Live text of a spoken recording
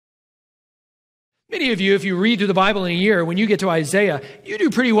Many of you, if you read through the Bible in a year, when you get to Isaiah, you do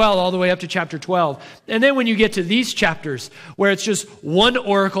pretty well all the way up to chapter 12. And then when you get to these chapters, where it's just one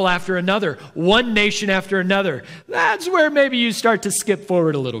oracle after another, one nation after another, that's where maybe you start to skip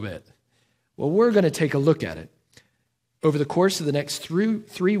forward a little bit. Well, we're going to take a look at it over the course of the next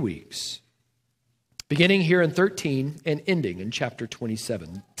 3 weeks, beginning here in 13 and ending in chapter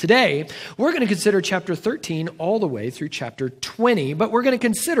 27. Today, we're going to consider chapter 13 all the way through chapter 20, but we're going to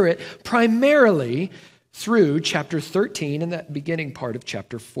consider it primarily through chapter 13 and that beginning part of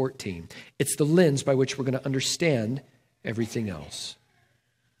chapter 14. It's the lens by which we're going to understand everything else.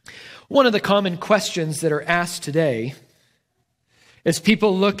 One of the common questions that are asked today as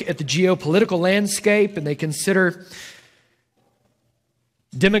people look at the geopolitical landscape and they consider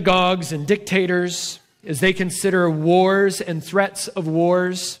demagogues and dictators, as they consider wars and threats of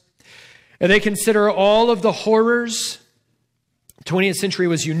wars, and they consider all of the horrors. The 20th century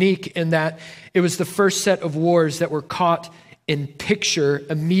was unique in that it was the first set of wars that were caught in picture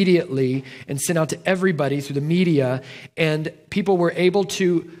immediately and sent out to everybody through the media, and people were able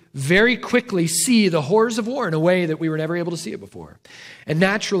to very quickly see the horrors of war in a way that we were never able to see it before. And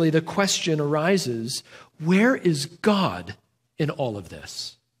naturally, the question arises, where is God in all of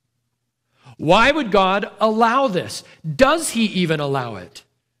this? Why would God allow this? Does he even allow it?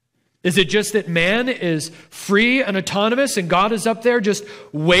 Is it just that man is free and autonomous and God is up there just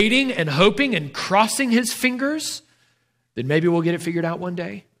waiting and hoping and crossing his fingers? Then maybe we'll get it figured out one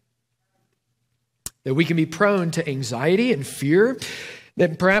day. That we can be prone to anxiety and fear.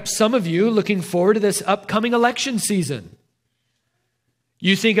 That perhaps some of you looking forward to this upcoming election season,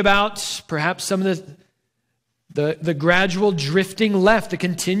 you think about perhaps some of the gradual drifting left, the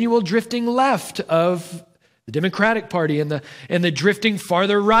continual drifting left of the Democratic Party and the drifting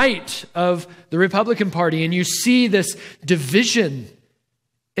farther right of the Republican Party. And you see this division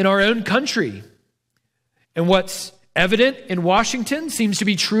in our own country. And what's evident in Washington seems to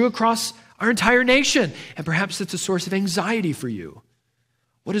be true across our entire nation. And perhaps it's a source of anxiety for you.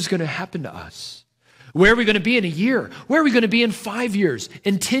 What is going to happen to us? Where are we going to be in a year? Where are we going to be in 5 years,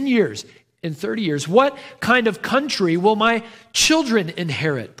 in 10 years? In 30 years, what kind of country will my children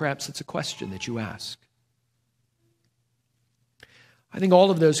inherit? Perhaps it's a question that you ask. I think all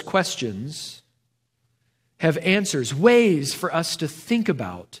of those questions have answers, ways for us to think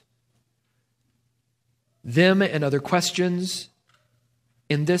about them and other questions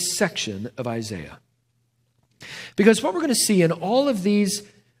in this section of Isaiah. Because what we're going to see in all of these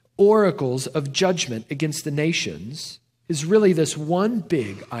oracles of judgment against the nations is really this one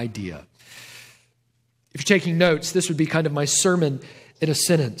big idea. If you're taking notes, this would be kind of my sermon in a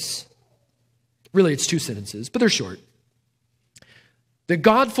sentence. Really, it's 2 sentences, but they're short. That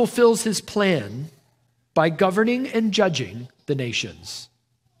God fulfills his plan by governing and judging the nations.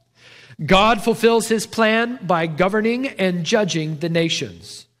 God fulfills his plan by governing and judging the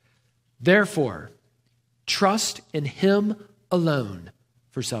nations. Therefore, trust in him alone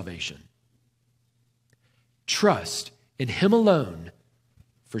for salvation. Trust in him alone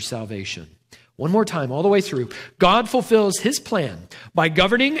for salvation. One more time, all the way through. God fulfills his plan by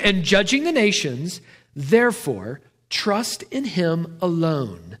governing and judging the nations. Therefore, trust in him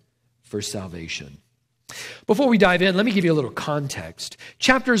alone for salvation. Before we dive in, let me give you a little context.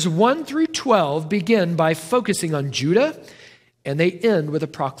 Chapters 1 through 12 begin by focusing on Judah, and they end with a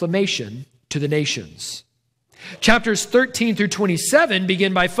proclamation to the nations. Chapters 13 through 27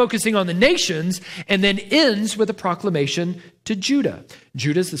 begin by focusing on the nations and then ends with a proclamation to Judah.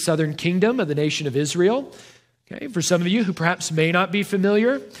 Judah is the southern kingdom of the nation of Israel. Okay, for some of you who perhaps may not be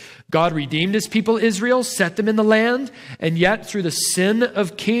familiar, God redeemed his people Israel, set them in the land, and yet through the sin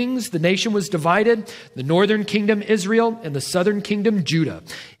of kings, the nation was divided, the northern kingdom Israel and the southern kingdom Judah.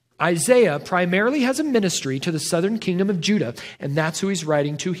 Isaiah primarily has a ministry to the southern kingdom of Judah, and that's who he's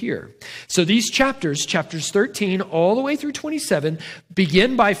writing to here. So these chapters 13 all the way through 27,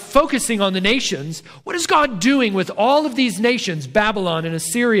 begin by focusing on the nations. What is God doing with all of these nations, Babylon and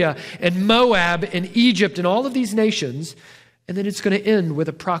Assyria and Moab and Egypt and all of these nations? And then it's going to end with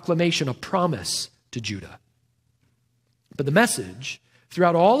a proclamation, a promise to Judah. But the message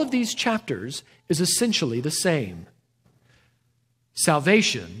throughout all of these chapters is essentially the same.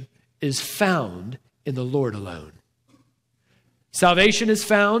 Salvation is found in the Lord alone. Salvation is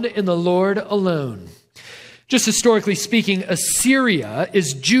found in the Lord alone. Just historically speaking, Assyria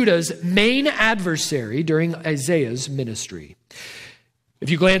is Judah's main adversary during Isaiah's ministry.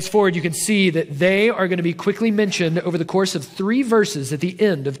 If you glance forward, you can see that they are going to be quickly mentioned over the course of 3 verses at the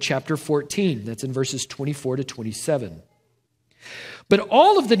end of chapter 14. That's in verses 24 to 27. But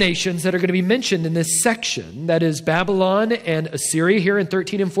all of the nations that are going to be mentioned in this section, that is Babylon and Assyria here in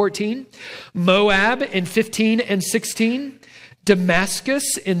 13 and 14, Moab in 15 and 16,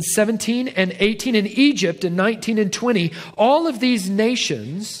 Damascus in 17 and 18, and Egypt in 19 and 20, all of these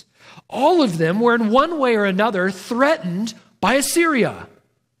nations, all of them were in one way or another threatened by Assyria.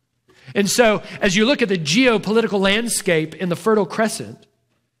 And so as you look at the geopolitical landscape in the Fertile Crescent,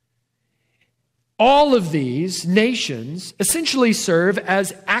 all of these nations essentially serve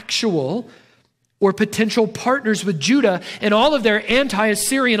as actual or potential partners with Judah in all of their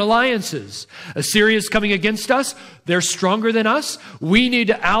anti-Assyrian alliances. Assyria is coming against us. They're stronger than us. We need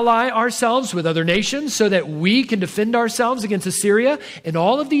to ally ourselves with other nations so that we can defend ourselves against Assyria. And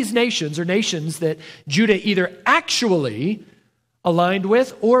all of these nations are nations that Judah either actually aligned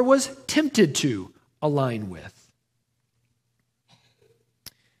with or was tempted to align with.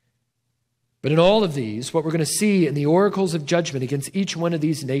 But in all of these, what we're going to see in the oracles of judgment against each one of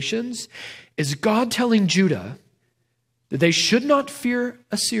these nations is God telling Judah that they should not fear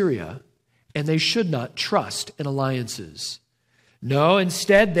Assyria and they should not trust in alliances. No,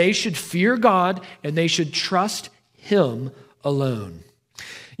 instead, they should fear God and they should trust Him alone.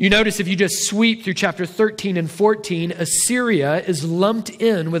 You notice if you just sweep through chapter 13 and 14, Assyria is lumped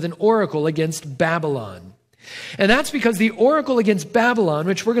in with an oracle against Babylon. And that's because the oracle against Babylon,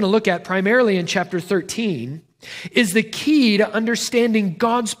 which we're going to look at primarily in chapter 13, is the key to understanding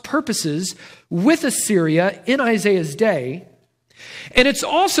God's purposes with Assyria in Isaiah's day. And it's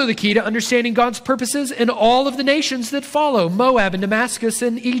also the key to understanding God's purposes in all of the nations that follow, Moab and Damascus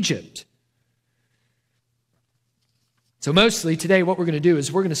and Egypt. So mostly today what we're going to do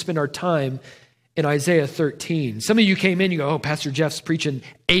is we're going to spend our time in Isaiah 13. Some of you came in, you go, oh, Pastor Jeff's preaching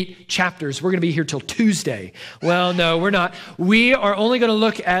 8 chapters. We're going to be here till Tuesday. Well, no, we're not. We are only going to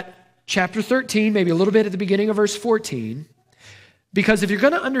look at chapter 13, maybe a little bit at the beginning of verse 14, because if you're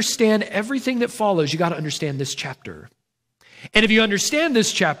going to understand everything that follows, you got to understand this chapter. And if you understand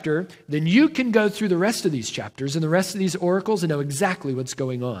this chapter, then you can go through the rest of these chapters and the rest of these oracles and know exactly what's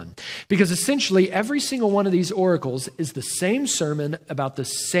going on. Because essentially every single one of these oracles is the same sermon about the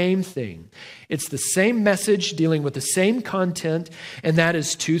same thing. It's the same message dealing with the same content, and that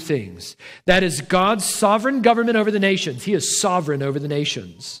is 2 things. That is God's sovereign government over the nations. He is sovereign over the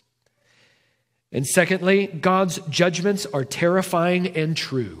nations. And secondly, God's judgments are terrifying and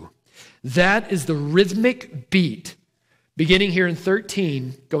true. That is the rhythmic beat beginning here in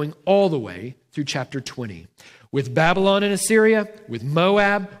 13, going all the way through chapter 20. With Babylon and Assyria, with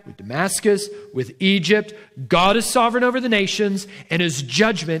Moab, with Damascus, with Egypt, God is sovereign over the nations, and His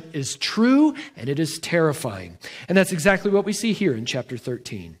judgment is true and it is terrifying. And that's exactly what we see here in chapter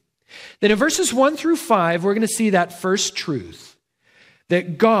 13. Then in verses 1 through 5, we're going to see that first truth,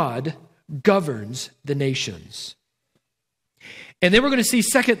 that God governs the nations. And then we're going to see,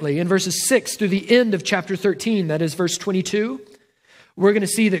 secondly, in verses 6 through the end of chapter 13, that is verse 22, we're going to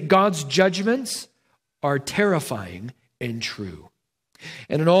see that God's judgments are terrifying and true.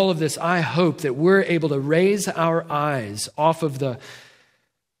 And in all of this, I hope that we're able to raise our eyes off of the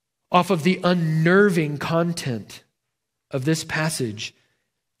unnerving content of this passage,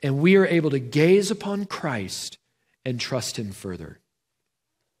 and we are able to gaze upon Christ and trust Him further.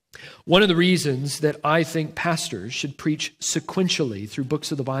 One of the reasons that I think pastors should preach sequentially through books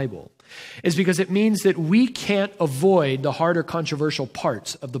of the Bible is because it means that we can't avoid the hard or controversial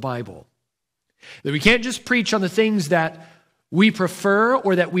parts of the Bible. That we can't just preach on the things that we prefer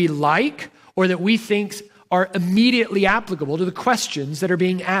or that we like or that we think are immediately applicable to the questions that are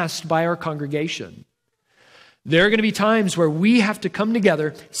being asked by our congregation. There are going to be times where we have to come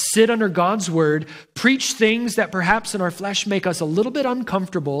together, sit under God's word, preach things that perhaps in our flesh make us a little bit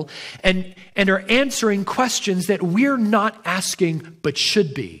uncomfortable, and are answering questions that we're not asking but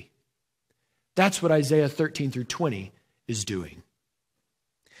should be. That's what Isaiah 13 through 20 is doing.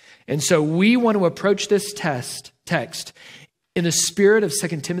 And so we want to approach this text in the spirit of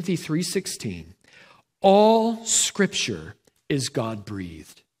 2 Timothy 3:16. All Scripture is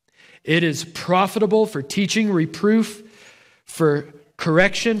God-breathed. It is profitable for teaching, reproof, for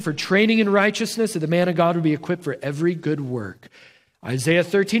correction, for training in righteousness, that the man of God would be equipped for every good work. Isaiah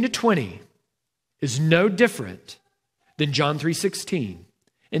 13 to 20 is no different than John 3:16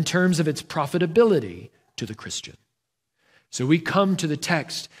 in terms of its profitability to the Christian. So we come to the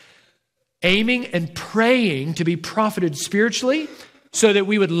text aiming and praying to be profited spiritually so that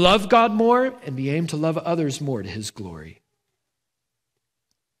we would love God more and be aimed to love others more to His glory.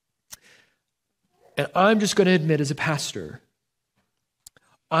 And I'm just going to admit as a pastor,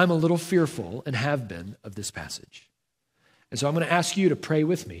 I'm a little fearful and have been of this passage. And so I'm going to ask you to pray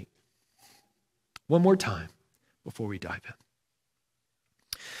with me one more time before we dive in.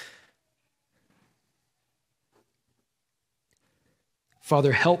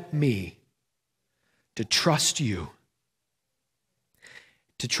 Father, help me to trust you,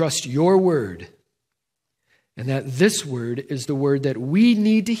 to trust your word, and that this word is the word that we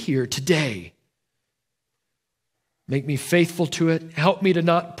need to hear today. Make me faithful to it. Help me to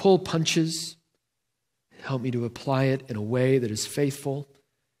not pull punches. Help me to apply it in a way that is faithful,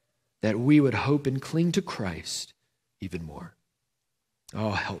 that we would hope and cling to Christ even more.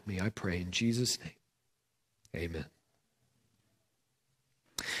 Oh, help me, I pray in Jesus' name. Amen.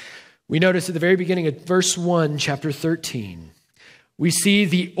 We notice at the very beginning of verse 1, chapter 13, we see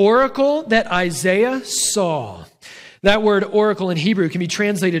the oracle that Isaiah saw. That word oracle in Hebrew can be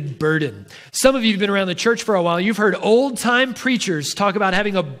translated burden. Some of you have been around the church for a while. You've heard old-time preachers talk about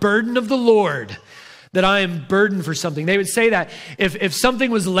having a burden of the Lord, that I am burdened for something. They would say that if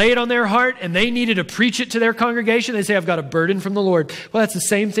something was laid on their heart and they needed to preach it to their congregation, they say, I've got a burden from the Lord. Well, that's the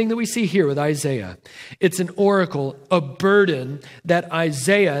same thing that we see here with Isaiah. It's an oracle, a burden that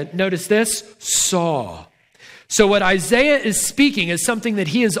Isaiah, notice this, saw. So what Isaiah is speaking is something that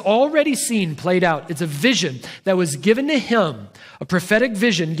he has already seen played out. It's a vision that was given to him, a prophetic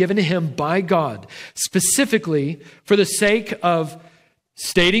vision given to him by God, specifically for the sake of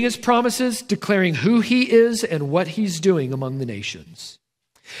stating his promises, declaring who he is and what he's doing among the nations.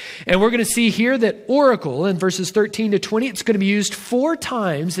 And we're going to see here that oracle in verses 13 to 20, it's going to be used 4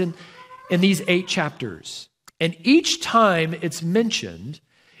 times in these 8 chapters. And each time it's mentioned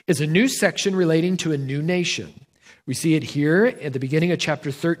is a new section relating to a new nation. We see it here at the beginning of chapter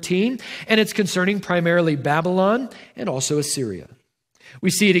 13, and it's concerning primarily Babylon and also Assyria.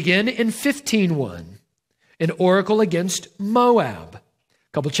 We see it again in 15:1, an oracle against Moab.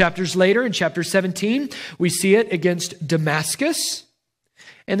 A couple chapters later, in chapter 17, we see it against Damascus.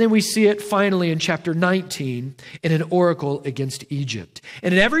 And then we see it finally in chapter 19 in an oracle against Egypt.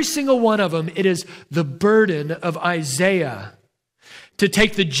 And in every single one of them, it is the burden of Isaiah to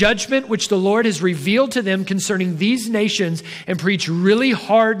take the judgment which the Lord has revealed to them concerning these nations and preach really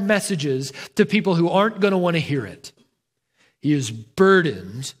hard messages to people who aren't going to want to hear it. He is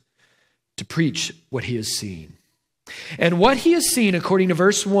burdened to preach what he has seen. And what he has seen, according to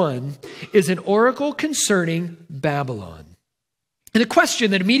verse 1, is an oracle concerning Babylon. And the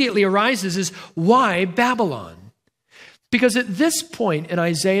question that immediately arises is, why Babylon? Because at this point in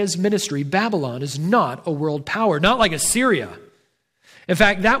Isaiah's ministry, Babylon is not a world power, not like Assyria. In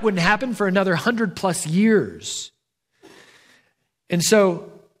fact, that wouldn't happen for another 100+ years. And so,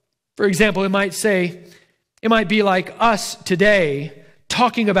 for example, it might be like us today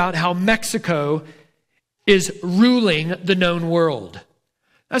talking about how Mexico is ruling the known world.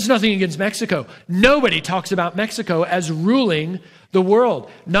 That's nothing against Mexico. Nobody talks about Mexico as ruling the world.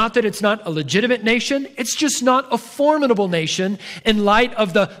 Not that it's not a legitimate nation. It's just not a formidable nation in light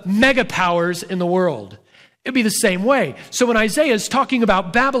of the mega powers in the world. It'd be the same way. So when Isaiah is talking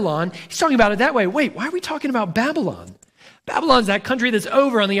about Babylon, he's talking about it that way. Wait, why are we talking about Babylon? Babylon's that country that's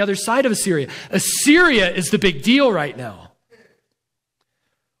over on the other side of Assyria. Assyria is the big deal right now.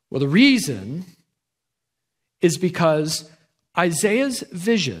 Well, the reason is because Isaiah's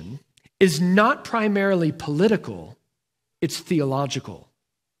vision is not primarily political, it's theological.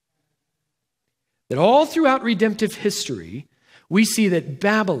 That all throughout redemptive history, we see that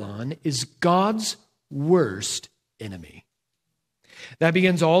Babylon is God's worst enemy. That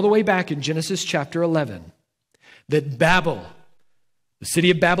begins all the way back in Genesis chapter 11. That Babel, the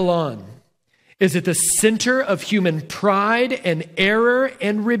city of Babylon, is at the center of human pride and error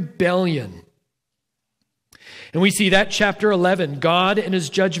and rebellion. And we see that chapter 11, God in his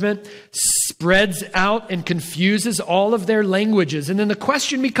judgment spreads out and confuses all of their languages. And then the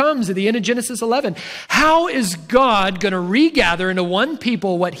question becomes at the end of Genesis 11, how is God going to regather into one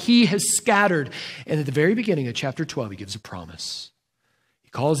people what he has scattered? And at the very beginning of chapter 12, he gives a promise. He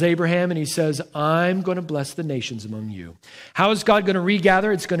calls Abraham and he says, I'm going to bless the nations among you. How is God going to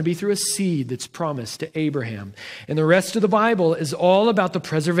regather? It's going to be through a seed that's promised to Abraham. And the rest of the Bible is all about the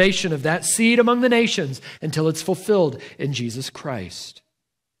preservation of that seed among the nations until it's fulfilled in Jesus Christ.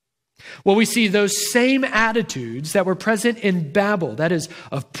 Well, we see those same attitudes that were present in Babel, that is,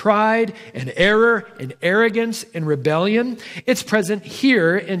 of pride and error and arrogance and rebellion. It's present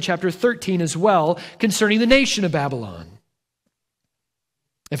here in chapter 13 as well concerning the nation of Babylon.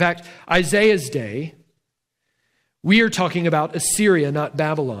 In fact, Isaiah's day, we are talking about Assyria, not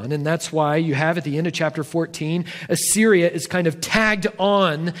Babylon. And that's why you have at the end of chapter 14, Assyria is kind of tagged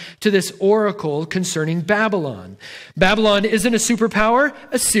on to this oracle concerning Babylon. Babylon isn't a superpower,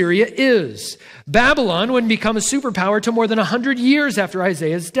 Assyria is. Babylon wouldn't become a superpower until more than 100 years after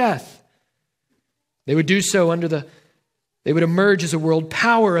Isaiah's death. They would do so they would emerge as a world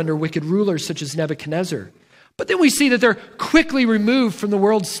power under wicked rulers such as Nebuchadnezzar. But then we see that they're quickly removed from the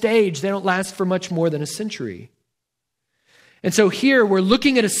world stage. They don't last for much more than a century. And so here we're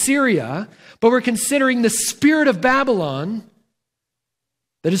looking at Assyria, but we're considering the spirit of Babylon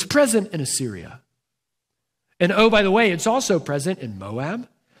that is present in Assyria. And oh, by the way, it's also present in Moab.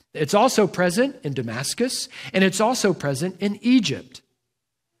 It's also present in Damascus, and it's also present in Egypt.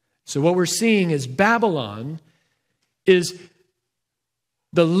 So what we're seeing is Babylon is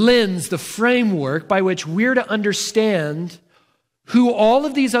the lens, the framework by which we're to understand who all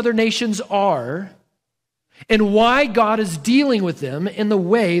of these other nations are and why God is dealing with them in the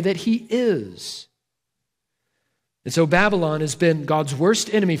way that he is. And so Babylon has been God's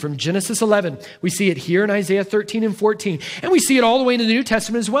worst enemy from Genesis 11. We see it here in Isaiah 13 and 14. And we see it all the way into the New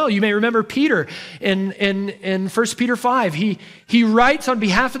Testament as well. You may remember Peter in 1 Peter 5. He writes on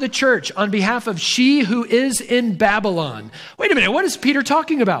behalf of the church, on behalf of she who is in Babylon. Wait a minute, what is Peter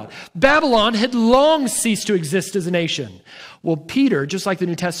talking about? Babylon had long ceased to exist as a nation. Well, Peter, just like the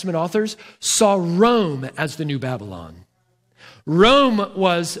New Testament authors, saw Rome as the new Babylon. Rome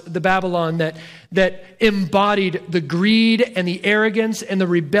was the Babylon that embodied the greed and the arrogance and the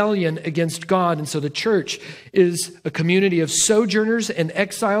rebellion against God. And so the church is a community of sojourners and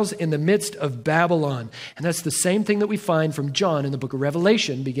exiles in the midst of Babylon. And that's the same thing that we find from John in the book of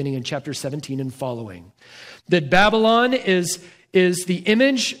Revelation, beginning in chapter 17 and following. That Babylon is the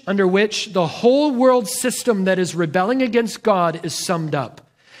image under which the whole world system that is rebelling against God is summed up,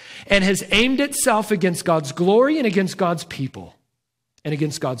 and has aimed itself against God's glory and against God's people and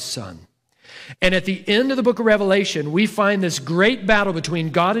against God's Son. And at the end of the book of Revelation, we find this great battle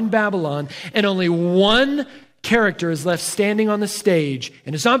between God and Babylon, and only one character is left standing on the stage,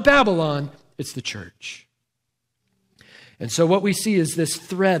 and it's not Babylon, it's the church. And so what we see is this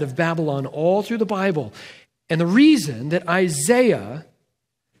thread of Babylon all through the Bible. And the reason that Isaiah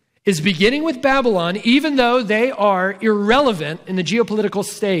is beginning with Babylon, even though they are irrelevant in the geopolitical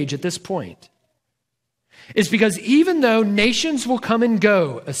stage at this point, is because even though nations will come and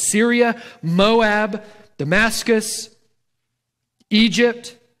go, Assyria, Moab, Damascus,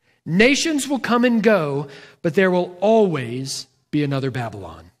 Egypt, nations will come and go, but there will always be another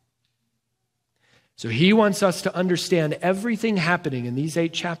Babylon. So he wants us to understand everything happening in these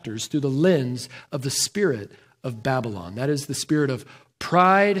 8 chapters through the lens of the spirit of Babylon. That is the spirit of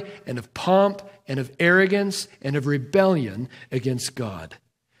pride and of pomp and of arrogance and of rebellion against God.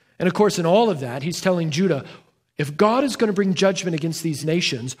 And of course, in all of that, he's telling Judah, if God is going to bring judgment against these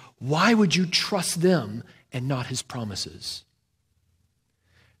nations, why would you trust them and not his promises?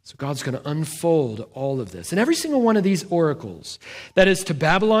 So God's going to unfold all of this. And every single one of these oracles, that is to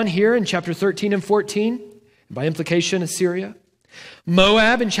Babylon here in chapter 13 and 14, and by implication Assyria,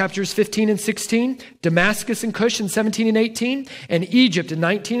 Moab in chapters 15 and 16, Damascus and Cush in 17 and 18, and Egypt in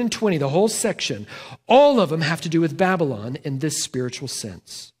 19 and 20, the whole section, all of them have to do with Babylon in this spiritual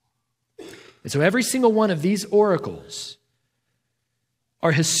sense. And so every single one of these oracles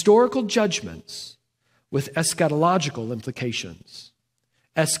are historical judgments with eschatological implications.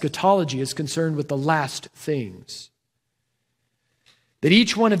 Eschatology is concerned with the last things. That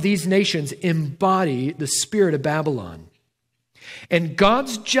each one of these nations embody the spirit of Babylon. And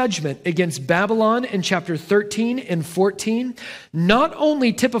God's judgment against Babylon in chapter 13 and 14 not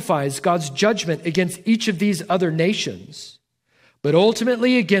only typifies God's judgment against each of these other nations, but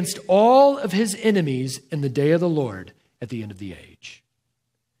ultimately against all of his enemies in the day of the Lord at the end of the age.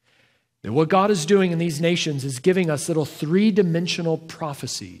 Now, what God is doing in these nations is giving us little 3-dimensional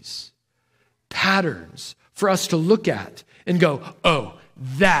prophecies, patterns for us to look at and go, oh,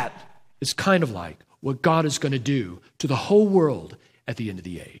 that is kind of like what God is going to do to the whole world at the end of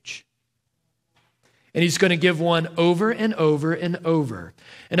the age. And he's going to give one over and over and over.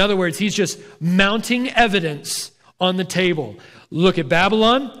 In other words, he's just mounting evidence on the table. Look at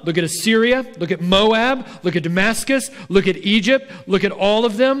Babylon, look at Assyria, look at Moab, look at Damascus, look at Egypt, look at all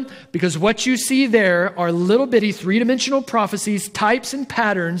of them, because what you see there are little bitty 3-dimensional prophecies, types and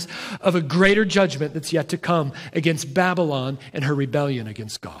patterns of a greater judgment that's yet to come against Babylon and her rebellion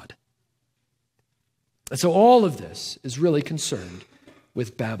against God. And so all of this is really concerned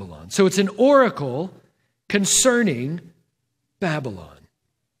with Babylon. So it's an oracle concerning Babylon,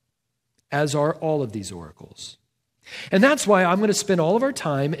 as are all of these oracles. And that's why I'm going to spend all of our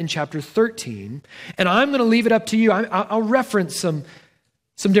time in chapter 13, and I'm going to leave it up to you. I'll reference some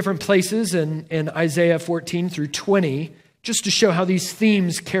different places in Isaiah 14 through 20, just to show how these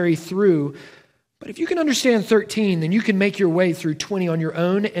themes carry through. But if you can understand 13, then you can make your way through 20 on your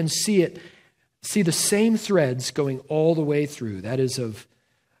own and see the same threads going all the way through. That is of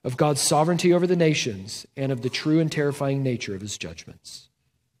God's sovereignty over the nations and of the true and terrifying nature of his judgments.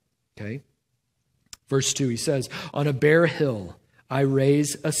 Okay? Verse 2, he says, on a bare hill I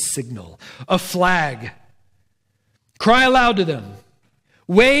raise a signal, a flag. Cry aloud to them.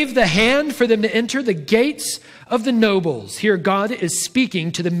 Wave the hand for them to enter the gates of the nobles. Here God is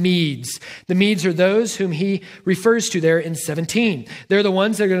speaking to the Medes. The Medes are those whom he refers to there in 17. They're the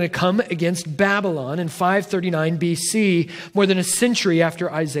ones that are going to come against Babylon in 539 BC, more than a century after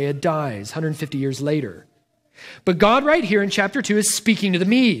Isaiah dies, 150 years later. But God right here in chapter 2 is speaking to the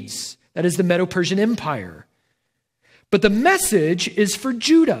Medes. That is the Medo-Persian Empire. But the message is for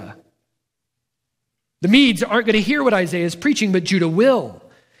Judah. The Medes aren't going to hear what Isaiah is preaching, but Judah will.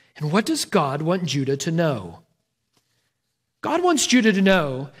 And what does God want Judah to know? God wants Judah to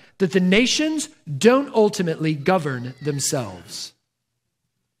know that the nations don't ultimately govern themselves.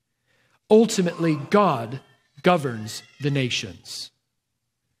 Ultimately, God governs the nations.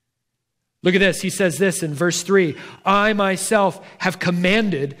 Look at this. He says this in verse 3. I myself have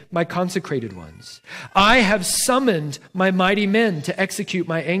commanded my consecrated ones. I have summoned my mighty men to execute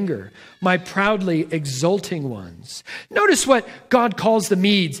my anger, my proudly exulting ones. Notice what God calls the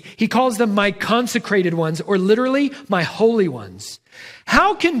Medes. He calls them my consecrated ones, or literally my holy ones.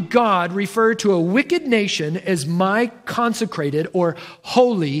 How can God refer to a wicked nation as my consecrated or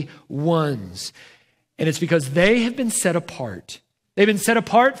holy ones? And it's because they have been set apart. They've been set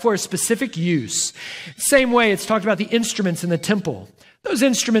apart for a specific use. Same way it's talked about the instruments in the temple. Those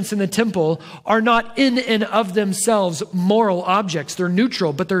instruments in the temple are not in and of themselves moral objects. They're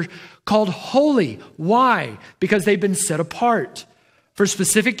neutral, but they're called holy. Why? Because they've been set apart for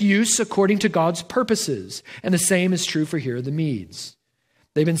specific use according to God's purposes. And the same is true for here, the Medes.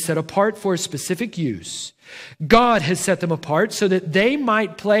 They've been set apart for a specific use. God has set them apart so that they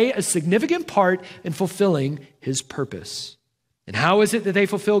might play a significant part in fulfilling his purpose. And how is it that they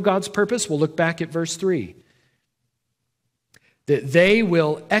fulfill God's purpose? We'll look back at verse 3. That they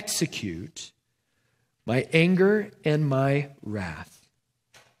will execute my anger and my wrath.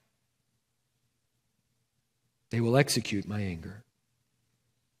 They will execute my anger.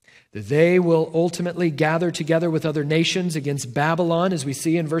 That they will ultimately gather together with other nations against Babylon, as we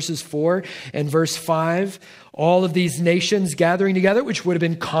see in verses 4 and verse 5. All of these nations gathering together, which would have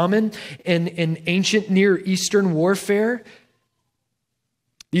been common in ancient Near Eastern warfare.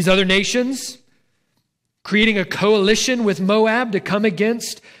 These other nations creating a coalition with Moab to come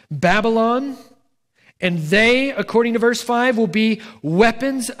against Babylon. And they, according to verse 5, will be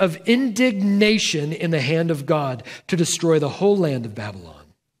weapons of indignation in the hand of God to destroy the whole land of Babylon.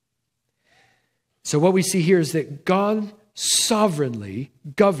 So what we see here is that God sovereignly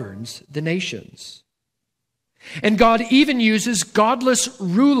governs the nations. And God even uses godless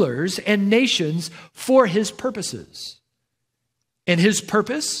rulers and nations for his purposes. And his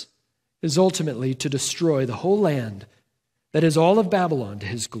purpose is ultimately to destroy the whole land, that is all of Babylon, to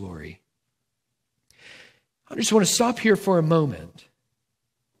his glory. I just want to stop here for a moment,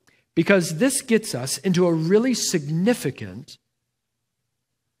 because this gets us into a really significant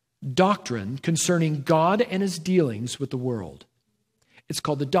doctrine concerning God and his dealings with the world. It's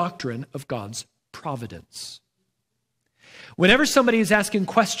called the doctrine of God's providence. Whenever somebody is asking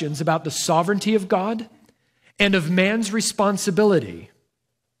questions about the sovereignty of God and of man's responsibility.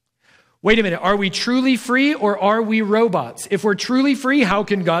 Wait a minute, are we truly free or are we robots? If we're truly free, how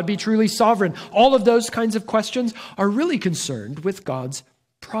can God be truly sovereign? All of those kinds of questions are really concerned with God's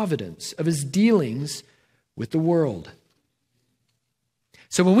providence, of his dealings with the world.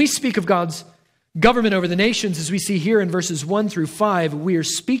 So when we speak of God's government over the nations, as we see here in verses 1 through 5, we are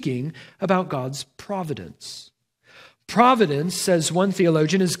speaking about God's providence. Providence, says one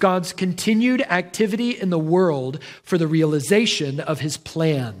theologian, is God's continued activity in the world for the realization of his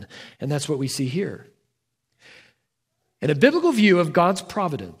plan. And that's what we see here. And a biblical view of God's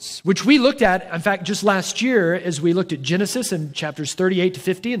providence, which we looked at, in fact, just last year as we looked at Genesis in chapters 38 to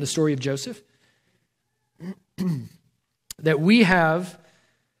 50 in the story of Joseph, that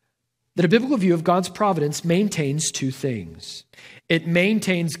a biblical view of God's providence maintains two things. It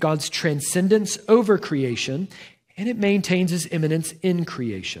maintains God's transcendence over creation, and it maintains his immanence in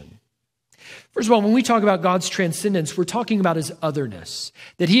creation. First of all, when we talk about God's transcendence, we're talking about his otherness,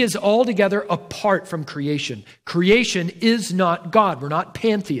 that he is altogether apart from creation. Creation is not God. We're not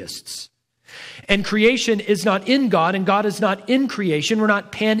pantheists. And creation is not in God, and God is not in creation. We're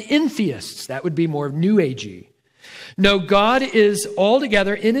not panentheists. That would be more New Agey. No, God is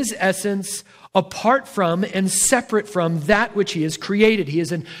altogether in his essence apart from and separate from that which he has created. He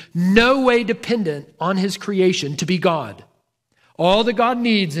is in no way dependent on his creation to be God. All that God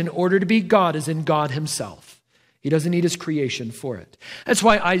needs in order to be God is in God himself. He doesn't need his creation for it. That's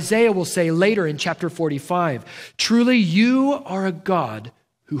why Isaiah will say later in chapter 45, truly you are a God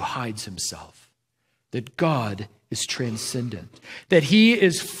who hides himself. that God is transcendent, that he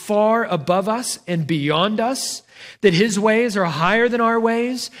is far above us and beyond us, that his ways are higher than our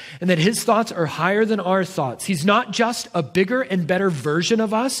ways, and that his thoughts are higher than our thoughts. He's not just a bigger and better version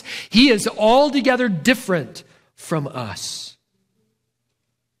of us. He is altogether different from us.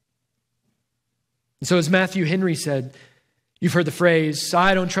 And so as Matthew Henry said, you've heard the phrase,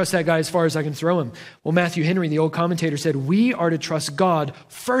 I don't trust that guy as far as I can throw him. Well, Matthew Henry, the old commentator, said, we are to trust God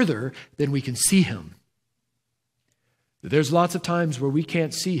further than we can see him. There's lots of times where we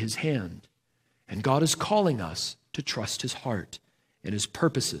can't see his hand, and God is calling us to trust his heart and his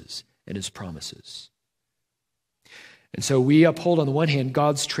purposes and his promises. And so we uphold, on the one hand,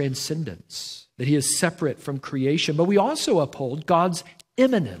 God's transcendence, that he is separate from creation, but we also uphold God's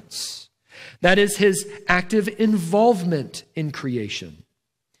immanence. That is his active involvement in creation.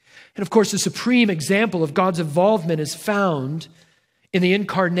 And of course, the supreme example of God's involvement is found in the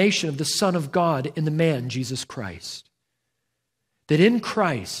incarnation of the Son of God in the man, Jesus Christ. That in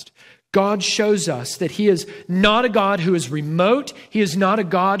Christ, God shows us that he is not a God who is remote. He is not a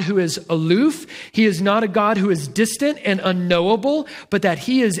God who is aloof. He is not a God who is distant and unknowable, but that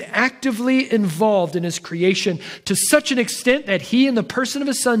he is actively involved in his creation to such an extent that he, in the person of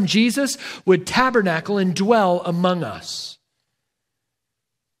his Son, Jesus, would tabernacle and dwell among us.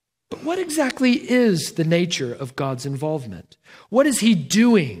 But what exactly is the nature of God's involvement? What is he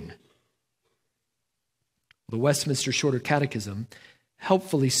doing? The Westminster Shorter Catechism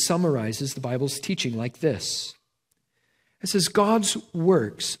helpfully summarizes the Bible's teaching like this. It says, God's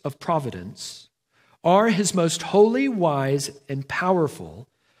works of providence are his most holy, wise, and powerful,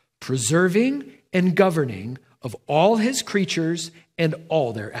 preserving and governing of all his creatures and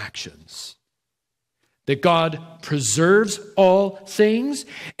all their actions. That God preserves all things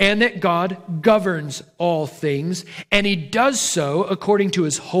and that God governs all things. And he does so according to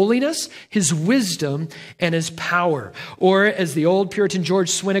his holiness, his wisdom, and his power. Or as the old Puritan George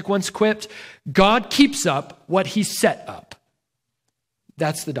Swinnock once quipped, God keeps up what he set up.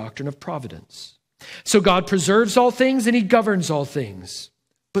 That's the doctrine of providence. So God preserves all things and he governs all things.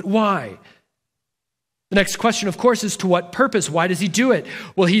 But why? The next question, of course, is to what purpose? Why does he do it?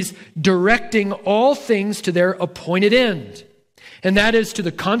 Well, he's directing all things to their appointed end. And that is to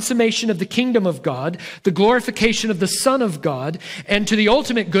the consummation of the kingdom of God, the glorification of the Son of God, and to the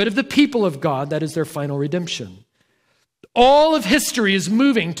ultimate good of the people of God, that is their final redemption. All of history is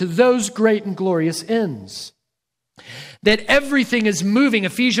moving to those great and glorious ends. That everything is moving,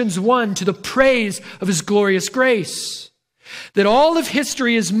 Ephesians 1, to the praise of his glorious grace. That all of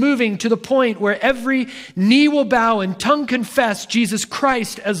history is moving to the point where every knee will bow and tongue confess Jesus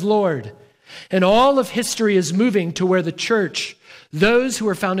Christ as Lord. And all of history is moving to where the church, those who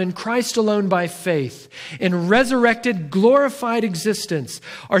are found in Christ alone by faith, in resurrected, glorified existence,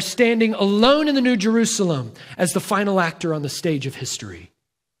 are standing alone in the New Jerusalem as the final actor on the stage of history.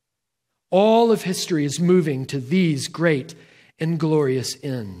 All of history is moving to these great and glorious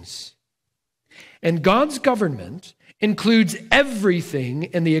ends. And God's government includes everything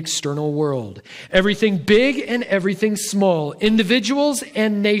in the external world. Everything big and everything small. Individuals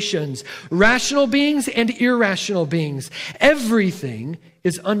and nations. Rational beings and irrational beings. Everything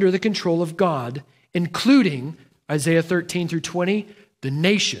is under the control of God, including, Isaiah 13 through 20, the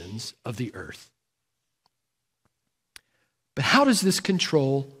nations of the earth. But how does this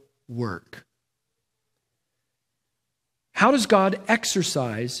control work? How does God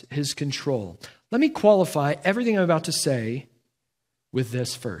exercise his control? Let me qualify everything I'm about to say with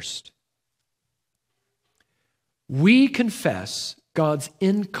this first. We confess God's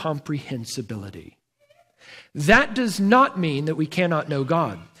incomprehensibility. That does not mean that we cannot know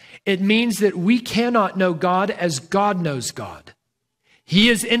God. It means that we cannot know God as God knows God. He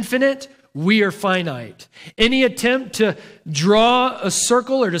is infinite. We are finite. Any attempt to draw a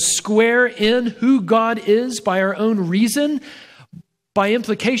circle or to square in who God is by our own reason, by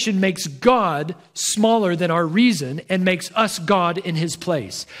implication, makes God smaller than our reason and makes us God in his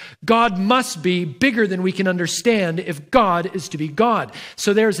place. God must be bigger than we can understand if God is to be God.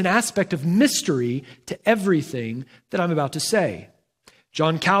 So there's an aspect of mystery to everything that I'm about to say.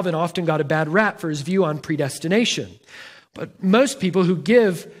 John Calvin often got a bad rap for his view on predestination. But most people who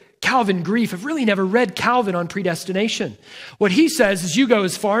give Calvin grief have really never read Calvin on predestination. What he says is you go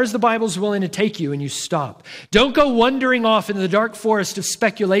as far as the Bible's willing to take you and you stop. Don't go wandering off into the dark forest of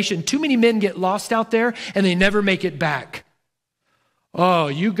speculation. Too many men get lost out there and they never make it back. Oh,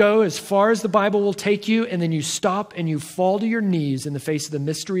 you go as far as the Bible will take you and then you stop and you fall to your knees in the face of the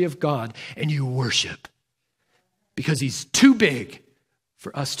mystery of God and you worship. Because he's too big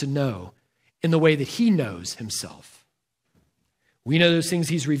for us to know in the way that he knows himself. We know those things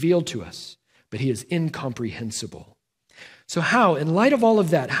he's revealed to us, but he is incomprehensible. So how, in light of all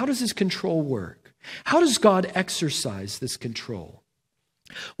of that, how does his control work? How does God exercise this control?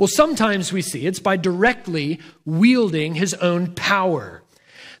 Well, sometimes we see it's by directly wielding his own power.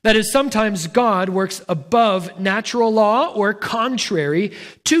 That is, sometimes God works above natural law or contrary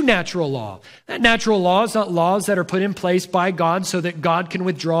to natural law. That natural law is not laws that are put in place by God so that God can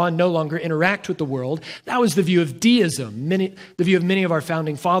withdraw and no longer interact with the world. That was the view of deism, the view of many of our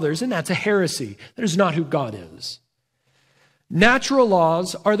founding fathers, and that's a heresy. That is not who God is. Natural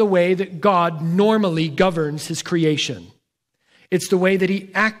laws are the way that God normally governs his creation. It's the way that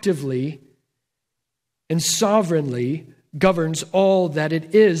he actively and sovereignly governs all that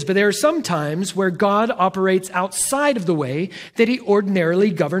it is. But there are some times where God operates outside of the way that he ordinarily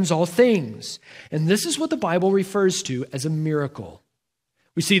governs all things. And this is what the Bible refers to as a miracle.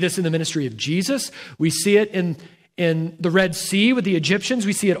 We see this in the ministry of Jesus. We see it in the Red Sea with the Egyptians.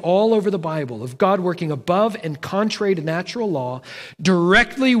 We see it all over the Bible of God working above and contrary to natural law,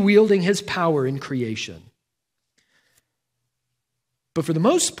 directly wielding his power in creation. But for the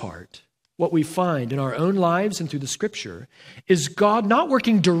most part, what we find in our own lives and through the scripture is God not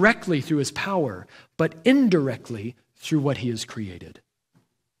working directly through his power, but indirectly through what he has created.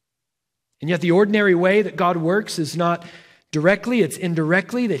 And yet the ordinary way that God works is not directly, it's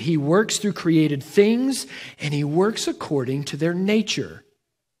indirectly, that he works through created things and he works according to their nature.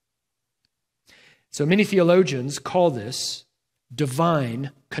 So many theologians call this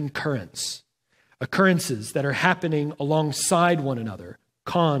divine concurrence. Occurrences that are happening alongside one another.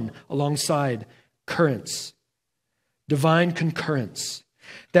 Alongside currents. Divine concurrence.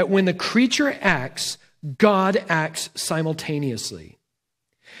 That when the creature acts, God acts simultaneously.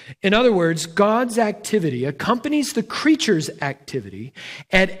 In other words, God's activity accompanies the creature's activity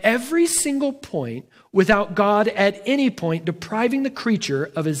at every single point without God at any point depriving the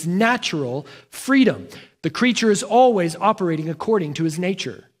creature of his natural freedom. The creature is always operating according to his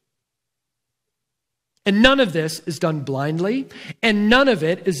nature. And none of this is done blindly, and none of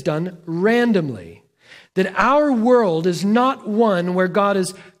it is done randomly. That our world is not one where God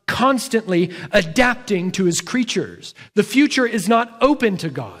is constantly adapting to his creatures. The future is not open to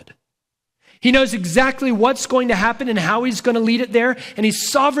God. He knows exactly what's going to happen and how he's going to lead it there, and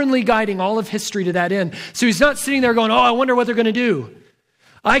he's sovereignly guiding all of history to that end. So he's not sitting there going, oh, I wonder what they're going to do.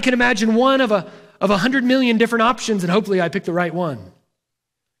 I can imagine one of 100 million different options, and hopefully I pick the right one.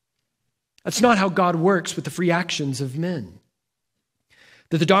 That's not how God works with the free actions of men.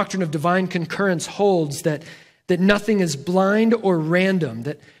 That the doctrine of divine concurrence holds that nothing is blind or random,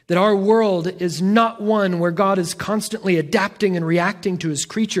 that our world is not one where God is constantly adapting and reacting to his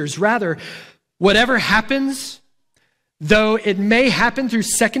creatures. Rather, whatever happens, though it may happen through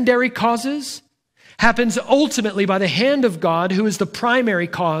secondary causes, happens ultimately by the hand of God, who is the primary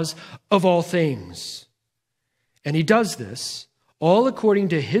cause of all things. And he does this all according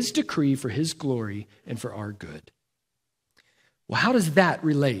to his decree for his glory and for our good. Well, how does that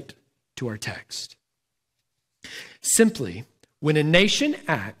relate to our text? Simply, when a nation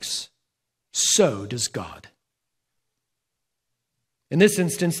acts, so does God. In this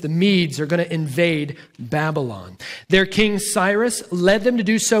instance, the Medes are going to invade Babylon. Their king Cyrus led them to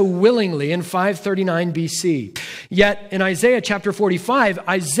do so willingly in 539 BC. Yet in Isaiah chapter 45,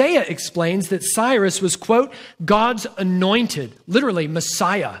 Isaiah explains that Cyrus was, quote, God's anointed, literally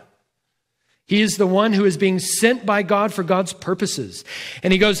Messiah. He is the one who is being sent by God for God's purposes.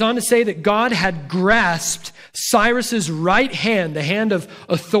 And he goes on to say that God had grasped Cyrus's right hand, the hand of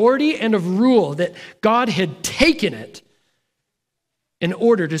authority and of rule, that God had taken it in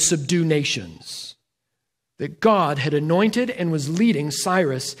order to subdue nations. That God had anointed and was leading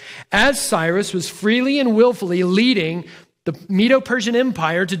Cyrus, as Cyrus was freely and willfully leading the Medo-Persian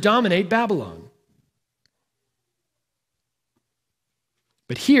Empire to dominate Babylon.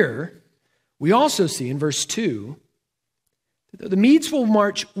 But here, we also see in verse 2, that the Medes will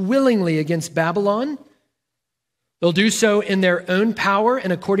march willingly against Babylon. They'll do so in their own power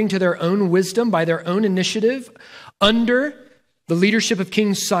and according to their own wisdom, by their own initiative, under the leadership of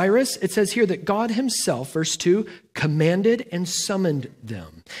King Cyrus. It says here that God himself, verse 2, commanded and summoned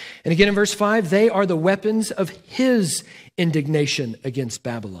them. And again in verse 5, they are the weapons of his indignation against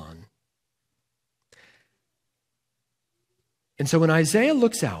Babylon. And so when Isaiah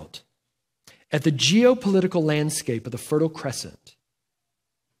looks out at the geopolitical landscape of the Fertile Crescent,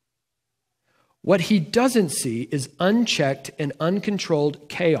 what he doesn't see is unchecked and uncontrolled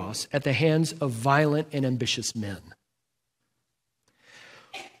chaos at the hands of violent and ambitious men.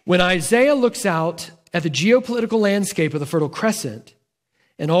 When Isaiah looks out at the geopolitical landscape of the Fertile Crescent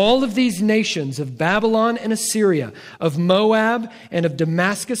And all of these nations of Babylon and Assyria, of Moab and of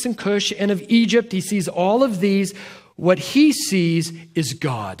Damascus and Cush and of Egypt, he sees all of these. What he sees is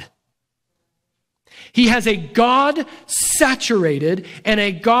God. He has a God-saturated and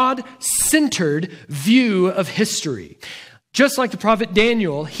a God-centered view of history. Just like the prophet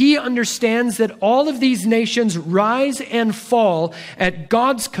Daniel, he understands that all of these nations rise and fall at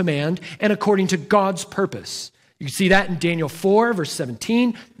God's command and according to God's purpose. You can see that in Daniel 4, verse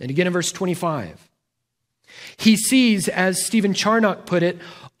 17, and again in verse 25. He sees, as Stephen Charnock put it,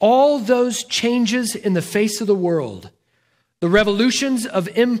 all those changes in the face of the world, the revolutions of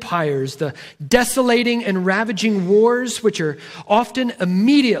empires, the desolating and ravaging wars, which are often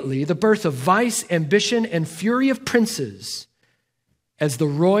immediately the birth of vice, ambition, and fury of princes, as the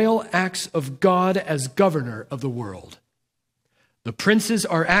royal acts of God as governor of the world. The princes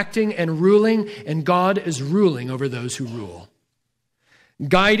are acting and ruling, and God is ruling over those who rule,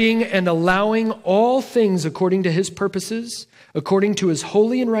 guiding and allowing all things according to his purposes, according to his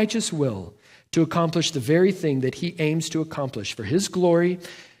holy and righteous will, to accomplish the very thing that he aims to accomplish for his glory,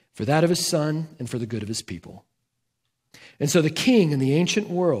 for that of his Son, and for the good of his people. And so the king in the ancient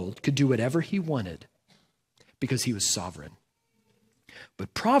world could do whatever he wanted because he was sovereign.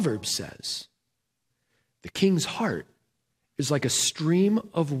 But Proverbs says the king's heart is like a stream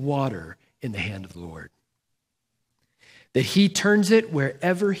of water in the hand of the Lord, that he turns it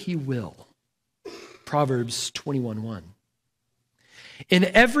wherever he will. Proverbs 21:1. In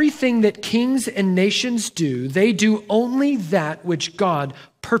everything that kings and nations do, they do only that which God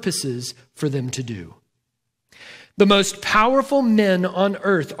purposes for them to do. The most powerful men on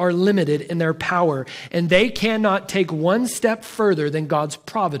earth are limited in their power, and they cannot take one step further than God's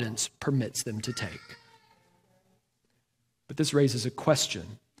providence permits them to take. But this raises a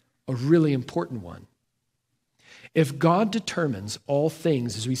question, a really important one. If God determines all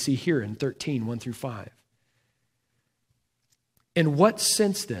things, as we see here in 13, 1 through 5, in what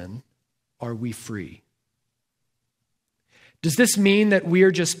sense, then, are we free? Does this mean that we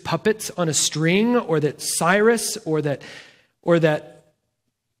are just puppets on a string, or that Cyrus, or that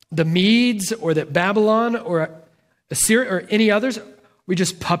the Medes, or that Babylon, or Assyria, or any others, we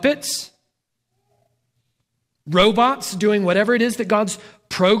just puppets? Robots doing whatever it is that God's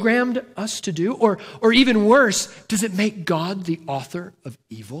programmed us to do? Or even worse, does it make God the author of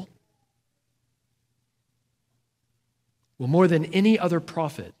evil? Well, more than any other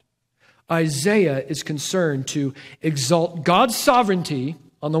prophet, Isaiah is concerned to exalt God's sovereignty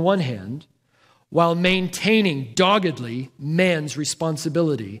on the one hand, while maintaining doggedly man's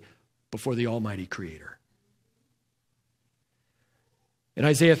responsibility before the Almighty Creator. In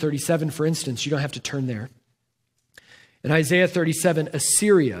Isaiah 37, for instance, you don't have to turn there. In Isaiah 37,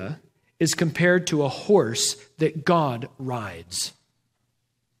 Assyria is compared to a horse that God rides.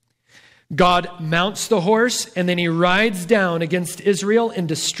 God mounts the horse, and then he rides down against Israel in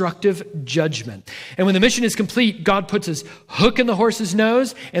destructive judgment. And when the mission is complete, God puts his hook in the horse's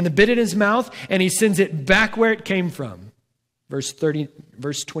nose and the bit in his mouth, and he sends it back where it came from. Verse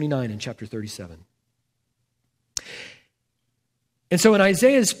 29 in chapter 37. And so in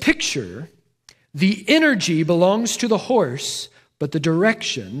Isaiah's picture, the energy belongs to the horse, but the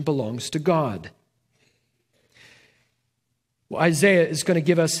direction belongs to God. Well, Isaiah is going to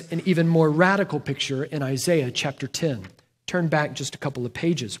give us an even more radical picture in Isaiah chapter 10. Turn back just a couple of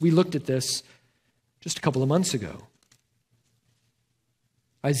pages. We looked at this just a couple of months ago.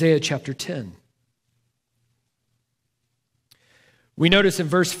 Isaiah chapter 10. We notice in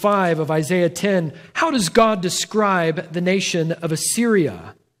verse 5 of Isaiah 10, how does God describe the nation of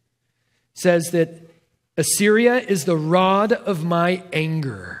Assyria? It says that Assyria is the rod of my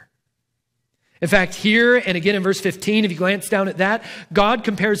anger. In fact, here and again in verse 15, if you glance down at that, God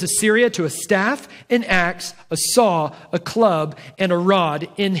compares Assyria to a staff, an axe, a saw, a club, and a rod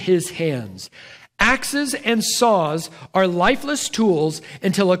in his hands. Axes and saws are lifeless tools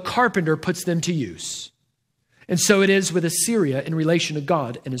until a carpenter puts them to use. And so it is with Assyria in relation to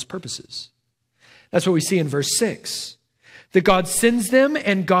God and his purposes. That's what we see in verse 6. That God sends them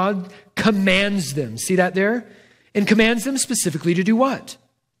and God commands them. See that there? And commands them specifically to do what?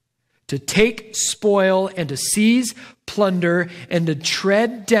 To take spoil and to seize plunder and to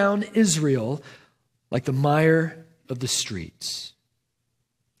tread down Israel like the mire of the streets.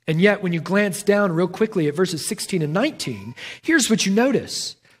 And yet, when you glance down real quickly at verses 16 and 19, here's what you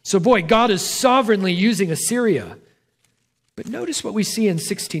notice. So boy, God is sovereignly using Assyria. But notice what we see in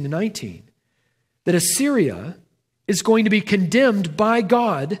 16 and 19. That Assyria is going to be condemned by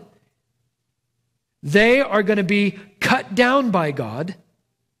God. They are going to be cut down by God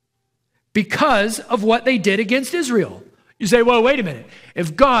because of what they did against Israel. You say, well, wait a minute.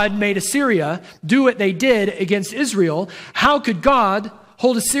 If God made Assyria do what they did against Israel, how could God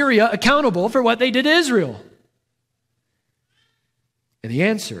hold Assyria accountable for what they did to Israel? And the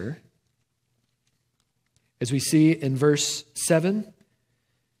answer, as we see in verse 7,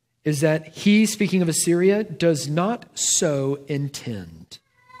 is that he, speaking of Assyria, does not so intend,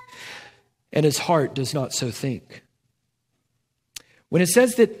 and his heart does not so think. When it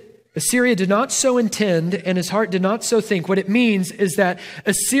says that Assyria did not so intend and his heart did not so think, what it means is that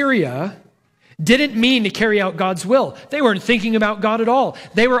Assyria didn't mean to carry out God's will. They weren't thinking about God at all.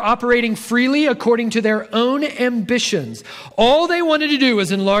 They were operating freely according to their own ambitions. All they wanted to do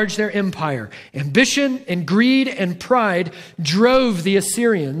was enlarge their empire. Ambition and greed and pride drove the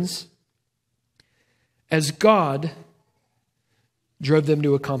Assyrians as God drove them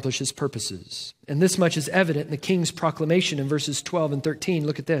to accomplish his purposes. And this much is evident in the king's proclamation in verses 12 and 13.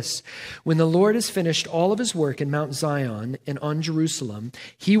 Look at this. When the Lord has finished all of his work in Mount Zion and on Jerusalem,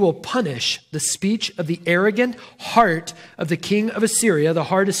 he will punish the speech of the arrogant heart of the king of Assyria. The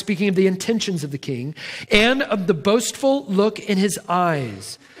heart is speaking of the intentions of the king, and of the boastful look in his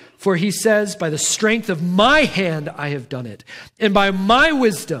eyes. For he says, by the strength of my hand I have done it, and by my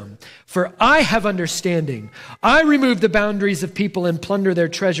wisdom, for I have understanding. I remove the boundaries of people and plunder their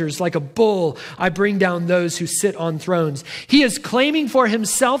treasures. Like a bull, I bring down those who sit on thrones. He is claiming for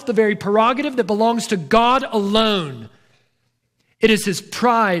himself the very prerogative that belongs to God alone. It is his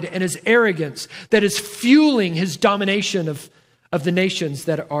pride and his arrogance that is fueling his domination of the nations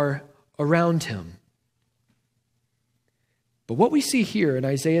that are around him. But what we see here in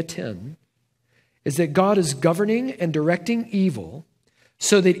Isaiah 10 is that God is governing and directing evil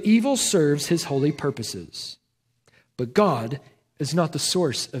so that evil serves his holy purposes. But God is not the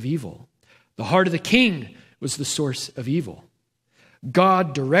source of evil. The heart of the king was the source of evil.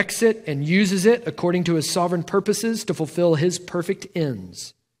 God directs it and uses it according to his sovereign purposes to fulfill his perfect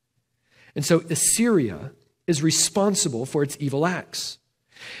ends. And so Assyria is responsible for its evil acts.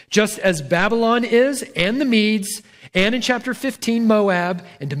 Just as Babylon is, and the Medes, and in chapter 15, Moab,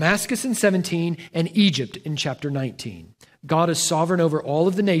 and Damascus in 17, and Egypt in chapter 19. God is sovereign over all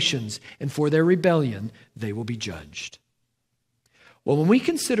of the nations, and for their rebellion, they will be judged. Well, when we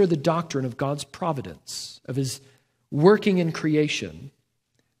consider the doctrine of God's providence, of his working in creation,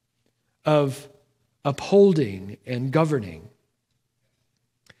 of upholding and governing,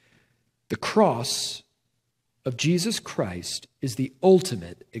 the cross of Jesus Christ is the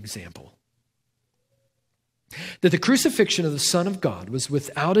ultimate example. That the crucifixion of the Son of God was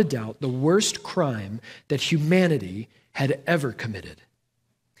without a doubt the worst crime that humanity had ever committed.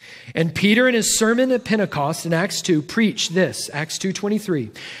 And Peter in his sermon at Pentecost in Acts 2 preached this, Acts 2:23.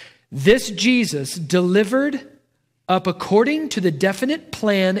 This Jesus delivered up according to the definite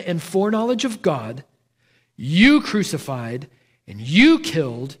plan and foreknowledge of God, you crucified and you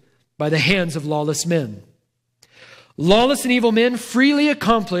killed by the hands of lawless men. Lawless and evil men freely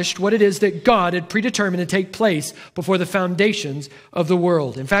accomplished what it is that God had predetermined to take place before the foundations of the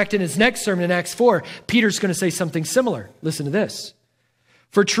world. In fact, in his next sermon in Acts 4, Peter's going to say something similar. Listen to this.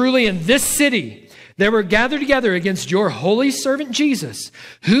 For truly in this city there were gathered together against your holy servant Jesus,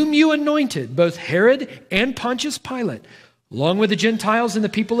 whom you anointed, both Herod and Pontius Pilate, along with the Gentiles and the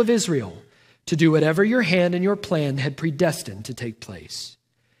people of Israel, to do whatever your hand and your plan had predestined to take place.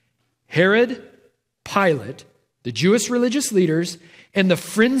 Herod, Pilate, the Jewish religious leaders, and the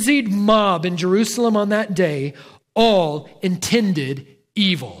frenzied mob in Jerusalem on that day all intended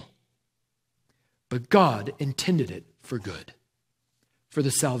evil. But God intended it for good, for the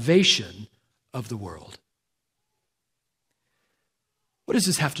salvation of the world. What does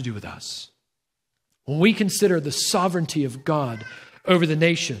this have to do with us? When we consider the sovereignty of God over the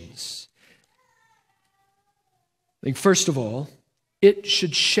nations, I think first of all, it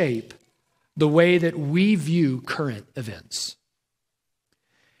should shape the way that we view current events.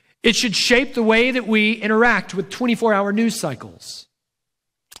 It should shape the way that we interact with 24-hour news cycles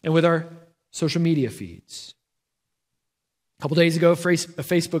and with our social media feeds. A couple days ago, a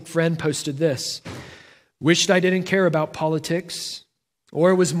Facebook friend posted this: wished I didn't care about politics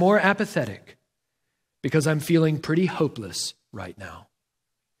or was more apathetic because I'm feeling pretty hopeless right now.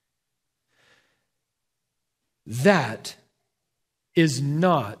 That is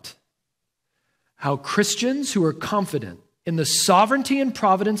not how Christians who are confident in the sovereignty and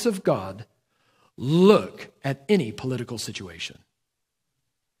providence of God look at any political situation.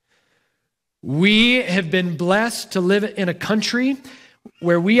 We have been blessed to live in a country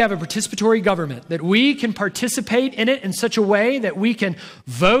where we have a participatory government, that we can participate in it in such a way that we can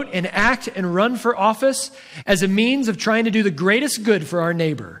vote and act and run for office as a means of trying to do the greatest good for our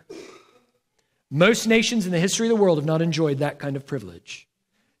neighbor. Most nations in the history of the world have not enjoyed that kind of privilege.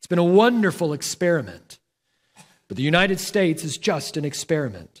 It's been a wonderful experiment. But the United States is just an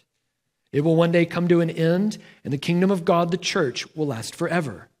experiment. It will one day come to an end, and the kingdom of God, the church, will last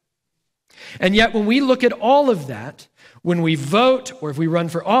forever. And yet when we look at all of that, when we vote, or if we run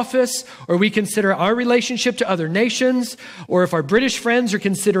for office, or we consider our relationship to other nations, or if our British friends are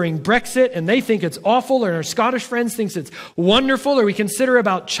considering Brexit and they think it's awful, or our Scottish friends think it's wonderful, or we consider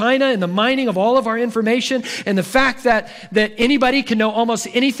about China and the mining of all of our information and the fact that anybody can know almost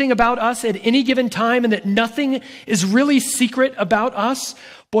anything about us at any given time and that nothing is really secret about us,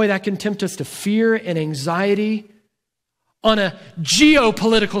 boy, that can tempt us to fear and anxiety on a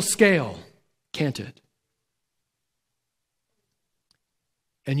geopolitical scale, can't it?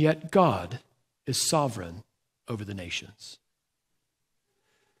 And yet God is sovereign over the nations.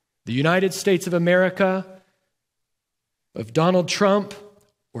 The United States of America, of Donald Trump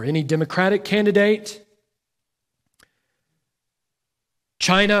or any Democratic candidate,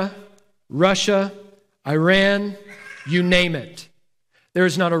 China, Russia, Iran, you name it. There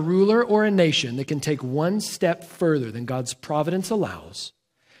is not a ruler or a nation that can take one step further than God's providence allows.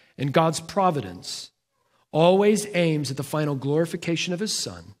 And God's providence always aims at the final glorification of his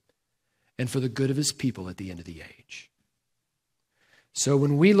Son and for the good of his people at the end of the age. So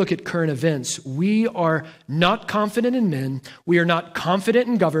when we look at current events, we are not confident in men. We are not confident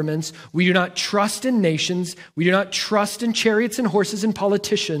in governments. We do not trust in nations. We do not trust in chariots and horses and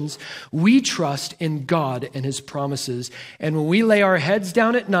politicians. We trust in God and his promises. And when we lay our heads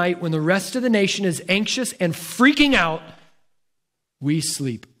down at night, when the rest of the nation is anxious and freaking out, we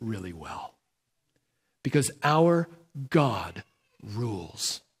sleep really well. Because our God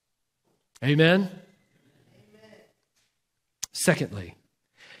rules. Amen? Amen? Secondly,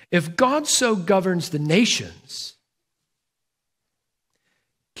 if God so governs the nations,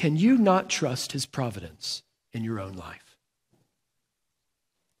 can you not trust his providence in your own life?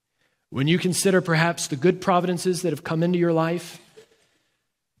 When you consider perhaps the good providences that have come into your life,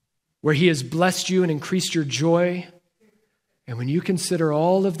 where he has blessed you and increased your joy, and when you consider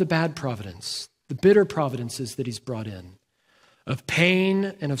all of the bad providence, the bitter providences that he's brought in, of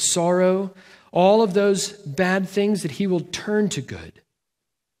pain and of sorrow, all of those bad things that he will turn to good.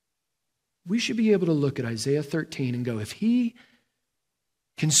 We should be able to look at Isaiah 13 and go, if he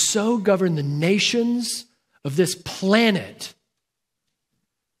can so govern the nations of this planet,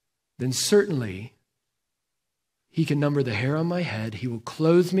 then certainly he can number the hair on my head. He will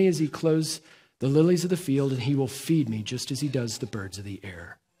clothe me as he clothes the lilies of the field, and he will feed me just as he does the birds of the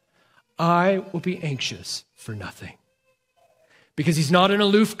air. I will be anxious for nothing. Because he's not an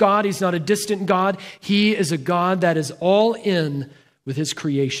aloof God. He's not a distant God. He is a God that is all in with his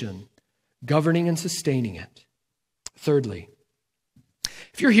creation, governing and sustaining it. Thirdly,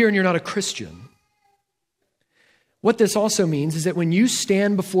 if you're here and you're not a Christian, what this also means is that when you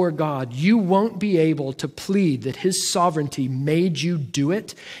stand before God, you won't be able to plead that his sovereignty made you do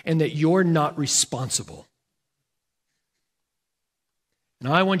it and that you're not responsible.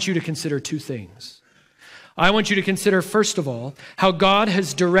 And I want you to consider two things. I want you to consider, first of all, how God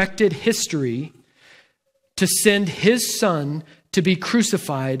has directed history to send his Son to be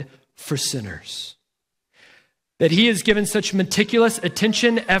crucified for sinners. That he has given such meticulous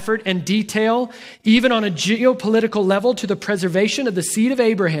attention, effort, and detail, even on a geopolitical level, to the preservation of the seed of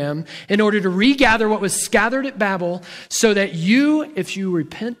Abraham in order to regather what was scattered at Babel, so that you, if you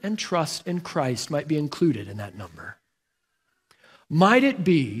repent and trust in Christ, might be included in that number. Might it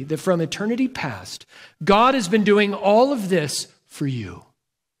be that from eternity past, God has been doing all of this for you,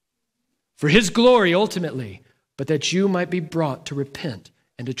 for his glory ultimately, but that you might be brought to repent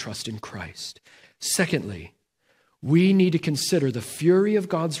and to trust in Christ. Secondly, we need to consider the fury of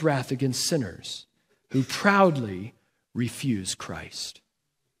God's wrath against sinners who proudly refuse Christ.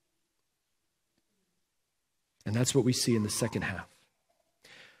 And that's what we see in the second half.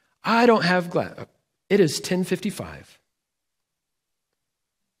 I don't have it is 10:55.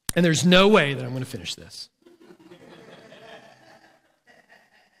 And there's no way that I'm going to finish this.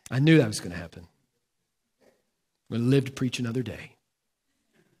 I knew that was going to happen. I'm going to live to preach another day.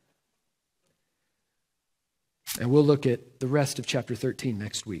 And we'll look at the rest of chapter 13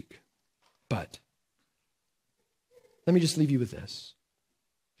 next week. But let me just leave you with this.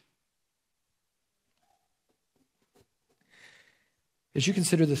 As you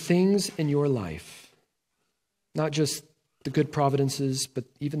consider the things in your life, not just the good providences, but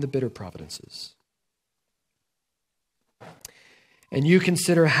even the bitter providences. And you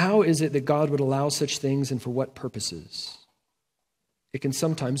consider, how is it that God would allow such things and for what purposes? It can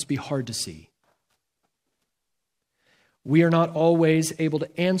sometimes be hard to see. we are not always able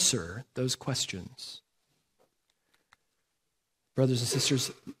to answer those questions. Brothers and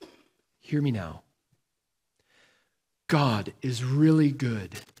sisters, hear me now. God is really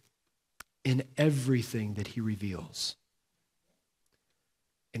good in everything that he reveals.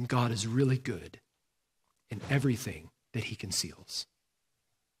 And God is really good in everything that he conceals.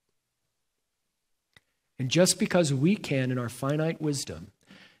 And just because we can, in our finite wisdom,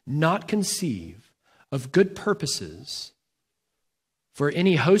 not conceive of good purposes for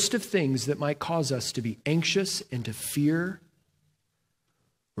any host of things that might cause us to be anxious and to fear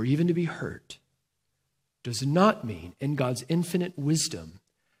or even to be hurt, does not mean, in God's infinite wisdom,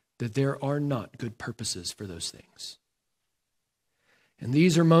 that there are not good purposes for those things. And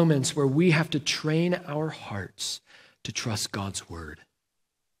these are moments where we have to train our hearts to trust God's word.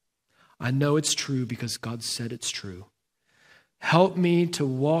 I know it's true because God said it's true. Help me to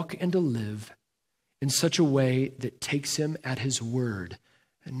walk and to live in such a way that takes him at his word,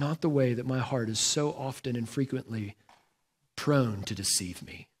 and not the way that my heart is so often and frequently prone to deceive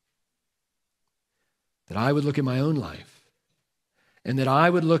me. That I would look at my own life, and that I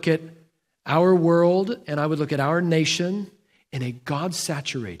would look at our world, and I would look at our nation in a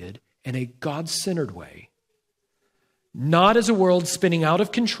God-saturated and a God-centered way. Not as a world spinning out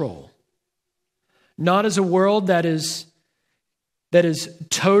of control, not as a world that is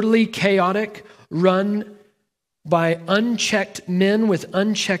totally chaotic, run by unchecked men with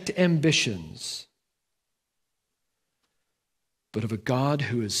unchecked ambitions, but of a God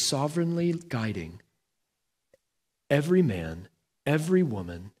who is sovereignly guiding every man, every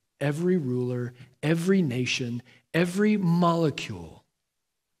woman, every ruler, every nation, every molecule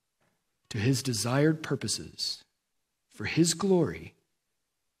to his desired purposes for his glory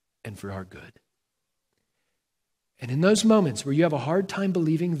and for our good. And in those moments where you have a hard time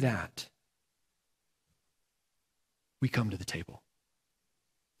believing that, we come to the table.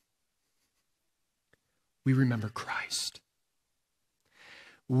 We remember Christ.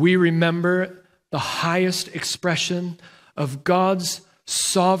 We remember the highest expression of God's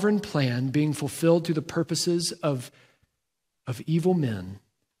sovereign plan being fulfilled through the purposes of evil men.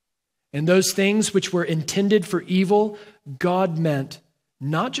 And those things which were intended for evil, God meant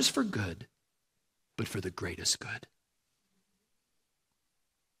not just for good, but for the greatest good.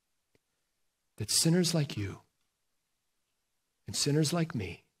 That sinners like you and sinners like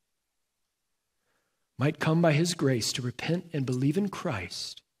me might come by his grace to repent and believe in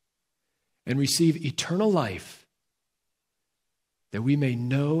Christ and receive eternal life, that we may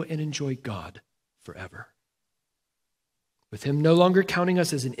know and enjoy God forever. With him no longer counting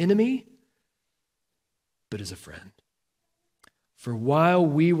us as an enemy, but as a friend. For while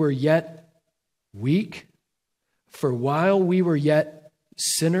we were yet weak, for while we were yet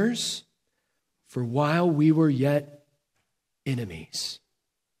sinners, for while we were yet enemies,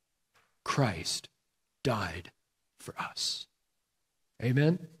 Christ died for us.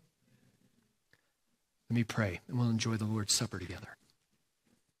 Amen? Let me pray, and we'll enjoy the Lord's Supper together.